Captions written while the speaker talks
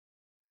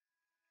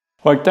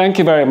Well, thank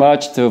you very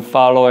much to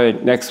follow a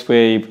Next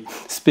Wave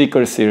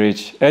speaker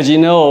series. As you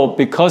know,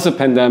 because of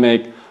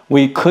pandemic,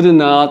 we could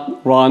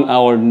not run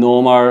our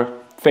normal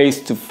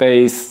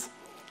face-to-face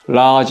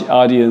large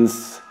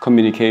audience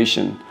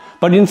communication.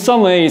 But in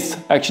some ways,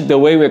 actually the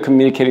way we're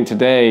communicating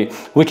today,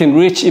 we can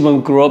reach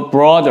even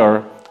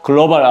broader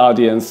global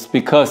audience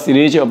because it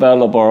is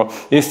available,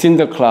 it's in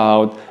the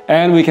cloud,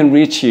 and we can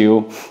reach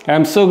you.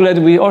 I'm so glad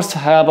we also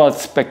have a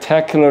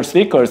spectacular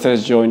speakers that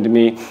has joined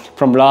me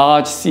from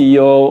large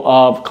CEO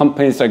of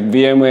companies like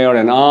VMware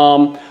and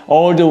Arm,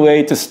 all the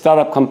way to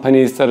startup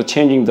companies that are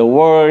changing the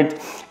world.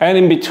 And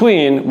in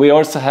between, we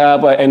also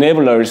have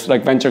enablers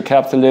like venture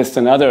capitalists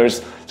and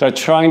others that are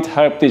trying to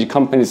help these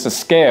companies to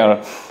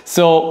scale.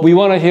 So we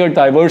want to hear a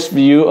diverse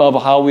view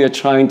of how we are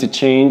trying to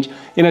change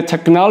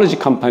technology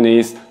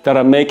companies that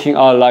are making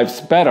our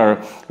lives better,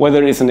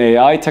 whether it's an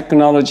AI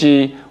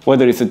technology,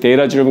 whether it's a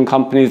data-driven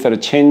companies that are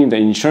changing the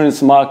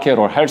insurance market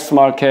or health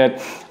market,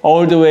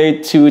 all the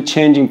way to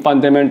changing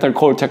fundamental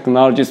core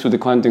technologies with the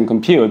quantum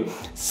compute.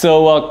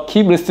 So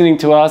keep listening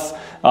to us.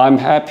 I'm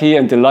happy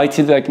and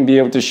delighted that I can be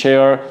able to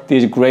share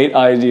these great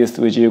ideas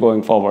with you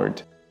going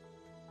forward.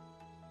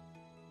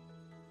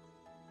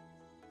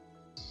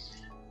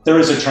 There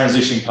is a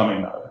transition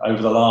coming though.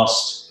 Over the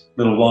last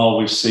little while,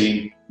 we've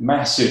seen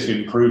massive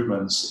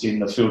improvements in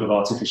the field of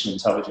artificial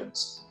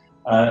intelligence.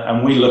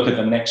 And we look at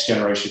the next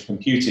generation of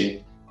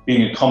computing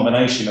being a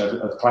combination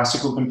of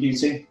classical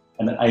computing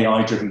and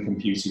AI-driven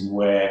computing,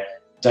 where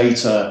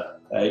data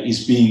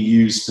is being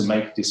used to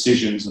make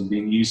decisions and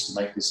being used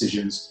to make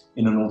decisions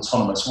in an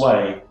autonomous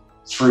way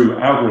through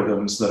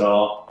algorithms that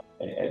are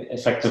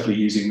effectively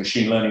using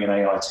machine learning and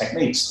AI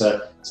techniques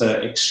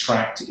to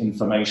extract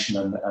information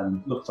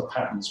and look for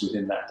patterns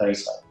within that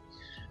data.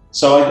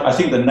 So I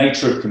think the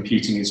nature of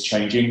computing is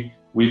changing.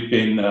 We've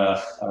been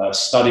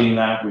studying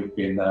that. We've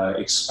been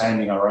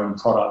expanding our own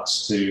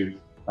products to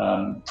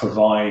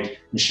provide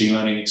machine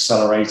learning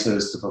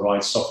accelerators, to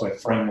provide software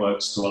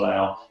frameworks to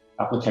allow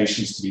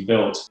applications to be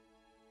built.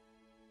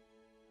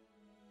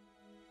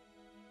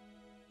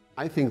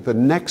 I think the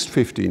next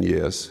 15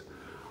 years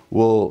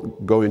will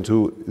go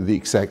into the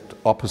exact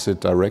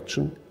opposite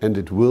direction, and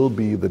it will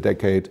be the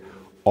decade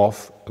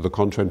of the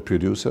content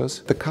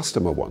producers. The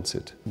customer wants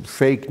it.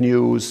 Fake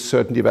news,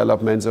 certain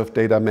developments of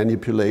data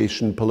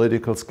manipulation,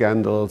 political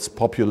scandals,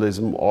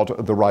 populism,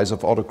 the rise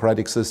of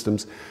autocratic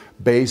systems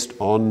based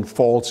on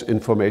false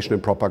information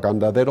and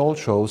propaganda, that all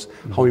shows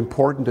how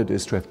important it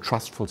is to have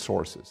trustful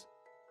sources.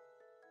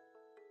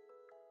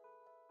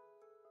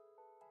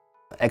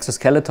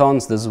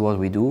 Exoskeletons, this is what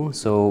we do.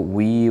 So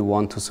we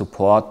want to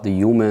support the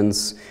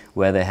humans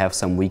where they have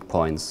some weak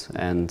points.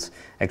 And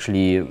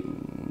actually,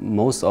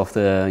 most of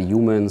the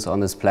humans on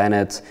this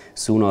planet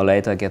sooner or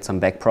later get some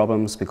back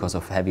problems because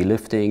of heavy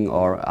lifting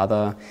or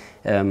other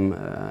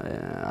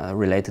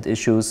related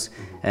issues.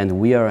 And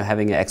we are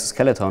having an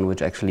exoskeleton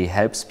which actually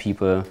helps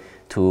people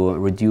to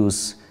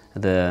reduce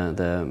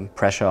the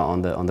pressure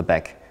on the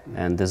back.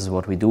 And this is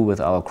what we do with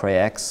our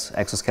CRAX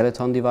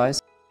exoskeleton device.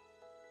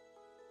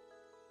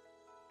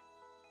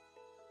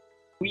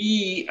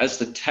 We, as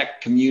the tech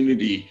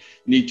community,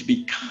 need to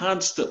be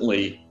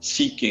constantly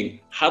seeking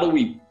how do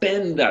we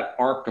bend that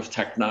arc of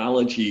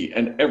technology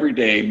and every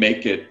day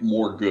make it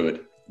more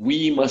good.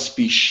 We must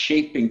be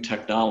shaping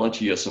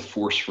technology as a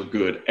force for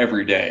good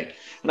every day.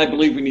 And I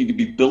believe we need to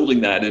be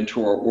building that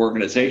into our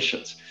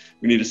organizations.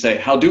 We need to say,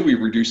 how do we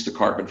reduce the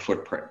carbon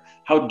footprint?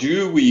 How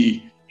do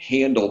we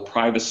handle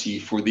privacy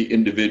for the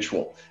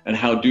individual? And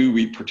how do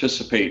we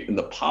participate in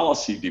the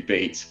policy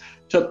debates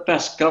to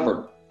best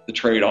govern the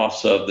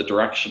trade-offs of the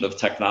direction of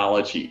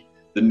technology,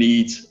 the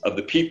needs of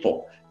the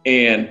people,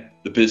 and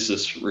the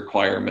business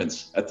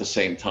requirements at the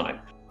same time?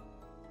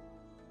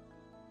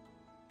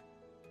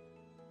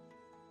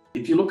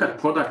 If you look at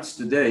products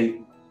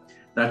today,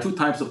 there are two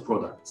types of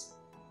products.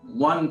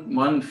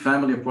 One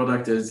family of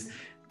product is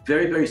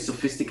very, very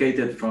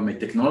sophisticated from a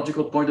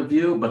technological point of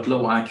view, but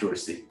low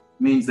accuracy.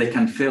 Means they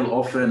can fail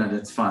often and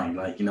it's fine,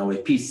 like a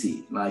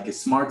PC, like a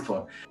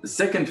smartphone. The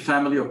second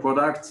family of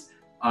products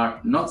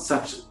are not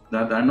so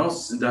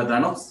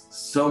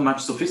much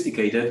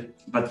sophisticated,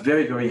 but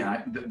very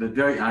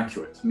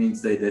accurate.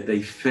 Means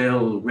they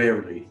fail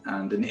rarely.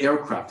 And an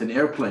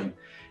airplane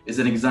is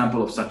an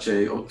example of such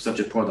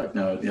a product.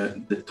 Now,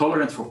 the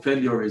tolerance for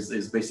failure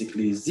is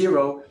basically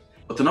zero.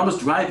 Autonomous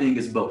driving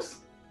is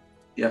both.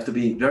 You have to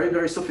be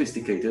very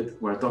sophisticated.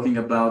 We're talking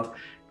about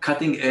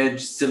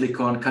cutting-edge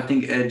silicon,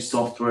 cutting-edge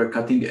software,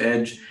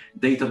 cutting-edge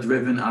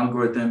data-driven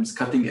algorithms,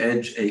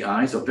 cutting-edge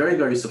AI, so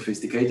very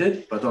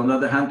sophisticated, but on the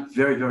other hand,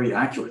 very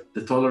accurate.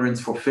 The tolerance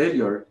for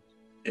failure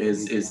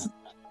is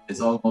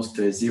almost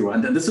zero.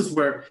 And this is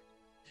where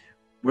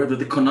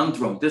the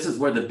conundrum, this is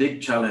where the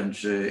big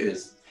challenge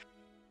is.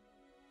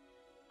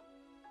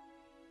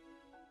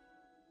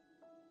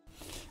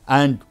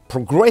 And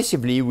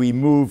progressively, we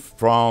move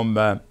from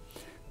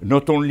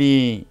not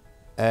only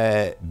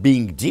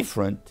being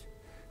different,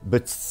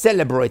 but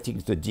celebrating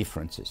the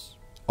differences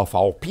of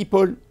our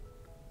people,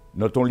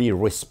 not only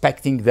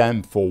respecting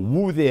them for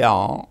who they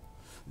are,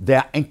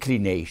 their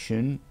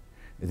inclination,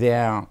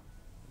 their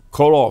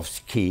color of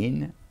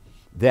skin,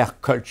 their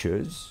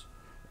cultures,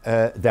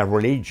 their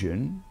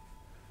religion,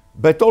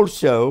 but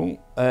also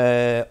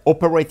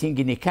operating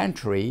in a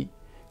country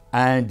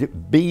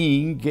and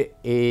being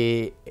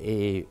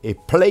a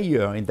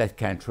player in that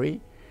country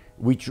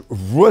which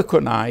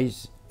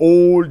recognize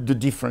all the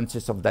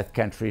differences of that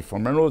country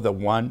from another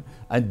one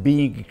and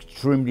being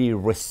extremely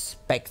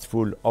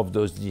respectful of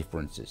those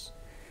differences.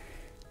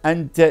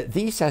 And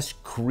this has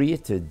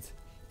created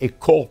a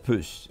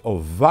corpus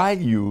of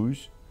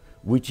values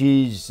which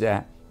is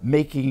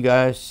making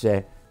us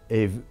a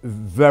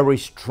very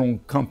strong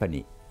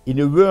company. In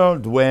a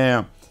world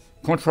where,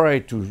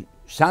 contrary to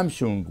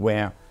Samsung,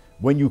 where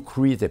when you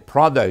create a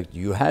product,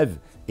 you have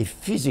a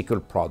physical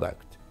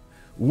product,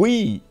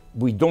 we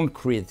don't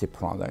create a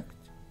product.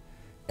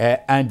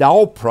 And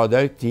our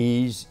product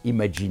is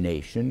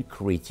imagination,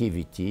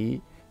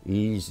 creativity,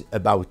 is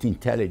about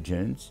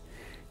intelligence.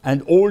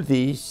 And all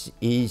this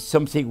is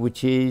something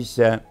which is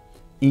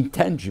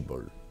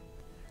intangible.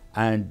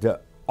 And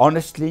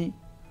honestly,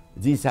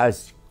 this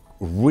has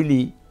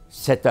really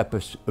set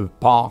us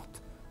apart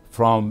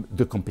from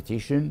the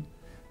competition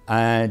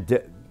and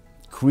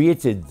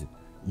created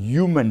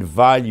human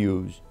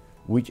values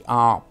which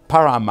are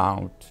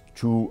paramount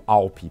to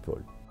our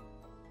people.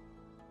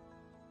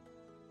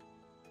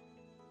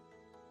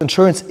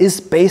 Insurance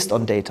is based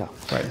on data.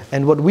 Right.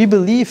 And what we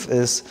believe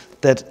is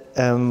that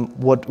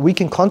what we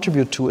can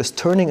contribute to is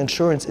turning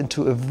insurance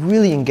into a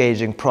really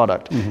engaging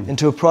product,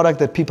 into a product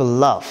that people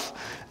love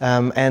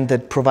and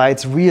that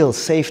provides real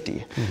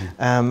safety.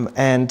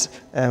 And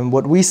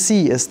what we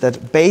see is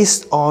that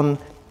based on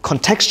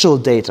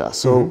contextual data,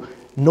 so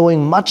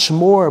knowing much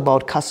more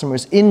about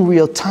customers in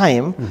real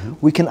time,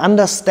 we can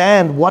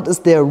understand what is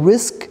their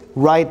risk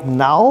right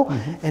now,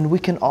 and we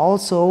can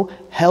also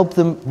help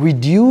them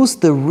reduce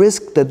the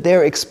risk that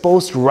they're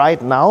exposed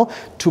right now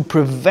to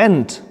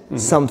prevent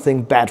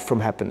something bad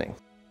from happening.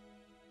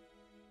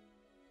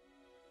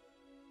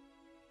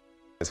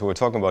 So we're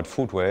talking about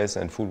food waste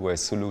and food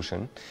waste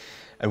solution,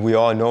 and we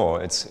all know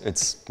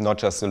it's not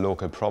just a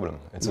local problem;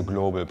 it's a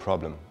global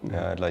problem.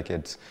 Like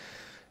it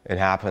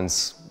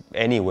happens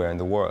anywhere in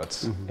the world.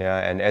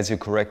 And as you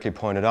correctly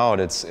pointed out,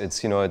 it's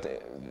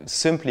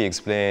simply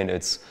explained,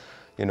 it's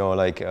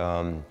like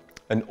an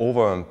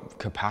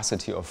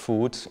overcapacity of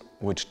food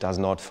which does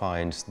not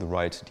find the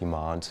right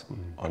demand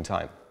on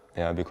time.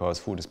 Because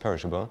food is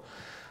perishable.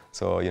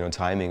 So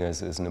timing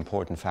is an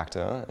important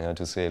factor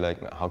to say,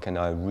 like, how can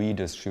I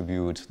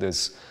redistribute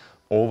this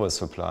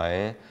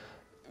oversupply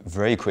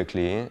very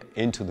quickly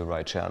into the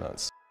right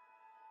channels.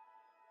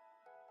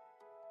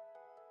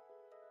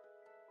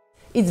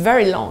 It's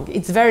very long.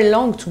 It's very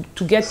long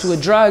to get to a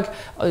drug,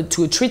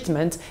 to a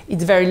treatment.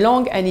 It's very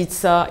long, and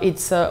it's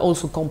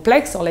also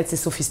complex, or let's say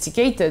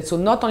sophisticated. So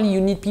not only you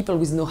need people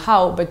with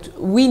know-how, but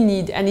we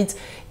need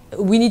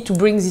to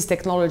bring this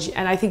technology.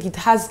 And I think it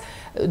has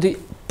the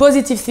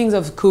positive things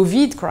of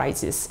COVID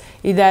crisis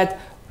is that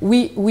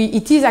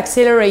it is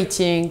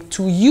accelerating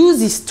to use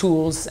these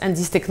tools and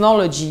this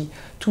technology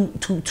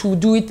to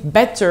do it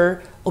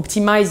better,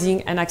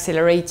 optimizing and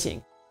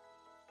accelerating.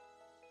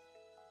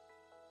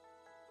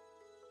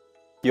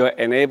 You're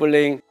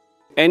enabling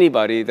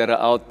anybody that are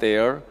out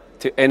there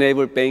to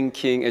enable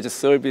banking as a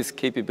service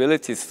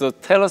capabilities. So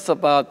tell us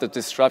about the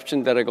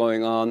disruption that are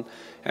going on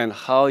and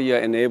how you're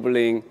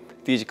enabling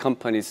these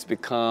companies to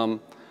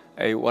become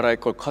what I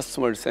call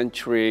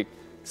customer-centric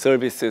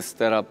services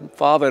that are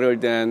far better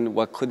than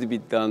what could be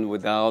done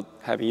without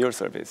having your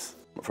service.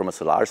 From a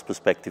Solaris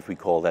perspective, we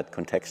call that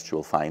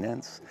contextual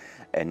finance.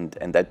 And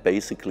that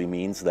basically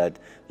means that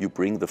you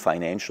bring the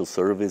financial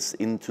service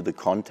into the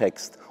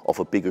context of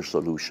a bigger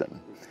solution.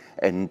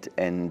 And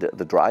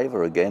the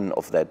driver, again,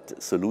 of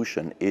that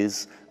solution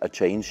is a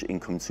change in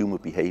consumer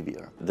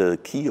behavior. The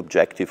key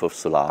objective of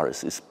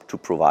Solaris is to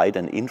provide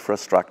an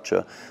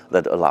infrastructure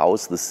that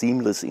allows the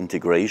seamless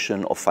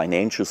integration of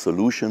financial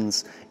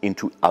solutions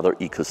into other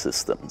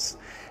ecosystems.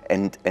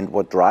 And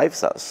what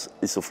drives us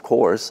is, of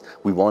course,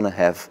 we want to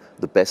have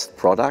the best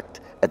product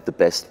at the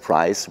best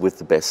price with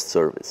the best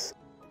service.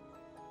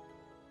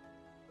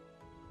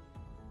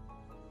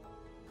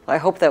 I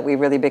hope that we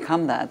really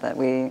become that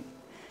we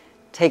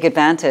take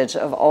advantage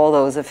of all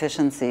those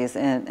efficiencies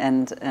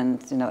and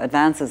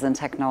advances in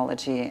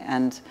technology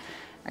and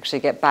actually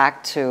get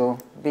back to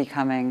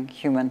becoming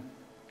human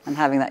and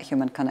having that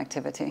human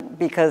connectivity.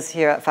 Because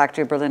here at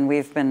Factory Berlin,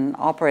 we've been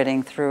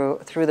operating through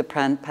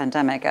the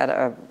pandemic at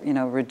a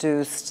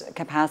reduced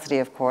capacity,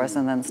 of course,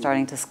 and then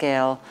starting to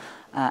scale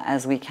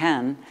as we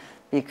can.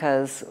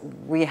 Because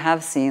we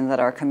have seen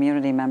that our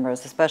community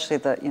members, especially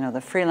the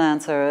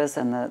freelancers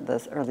and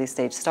the early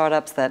stage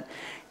startups that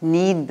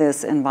need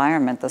this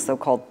environment, the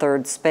so-called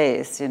third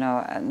space,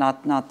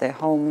 not the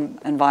home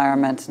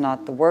environment,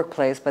 not the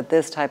workplace, but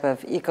this type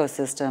of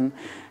ecosystem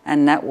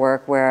and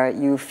network where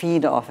you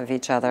feed off of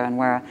each other and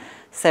where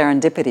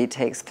serendipity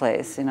takes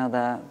place,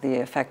 the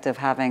effect of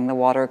having the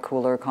water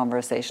cooler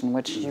conversation,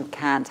 which you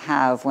can't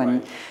have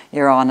when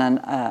you're on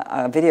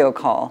a video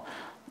call.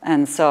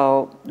 And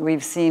so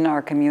we've seen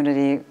our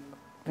community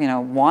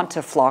want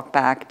to flock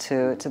back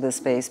to the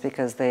space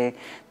because they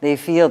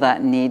feel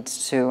that need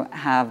to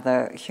have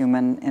the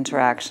human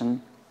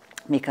interaction,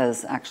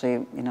 because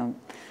actually,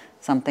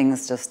 some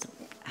things just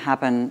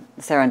happen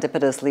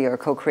serendipitously, or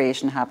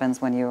co-creation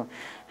happens when you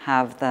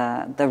have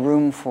the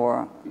room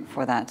for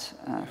that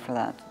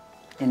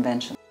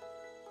invention.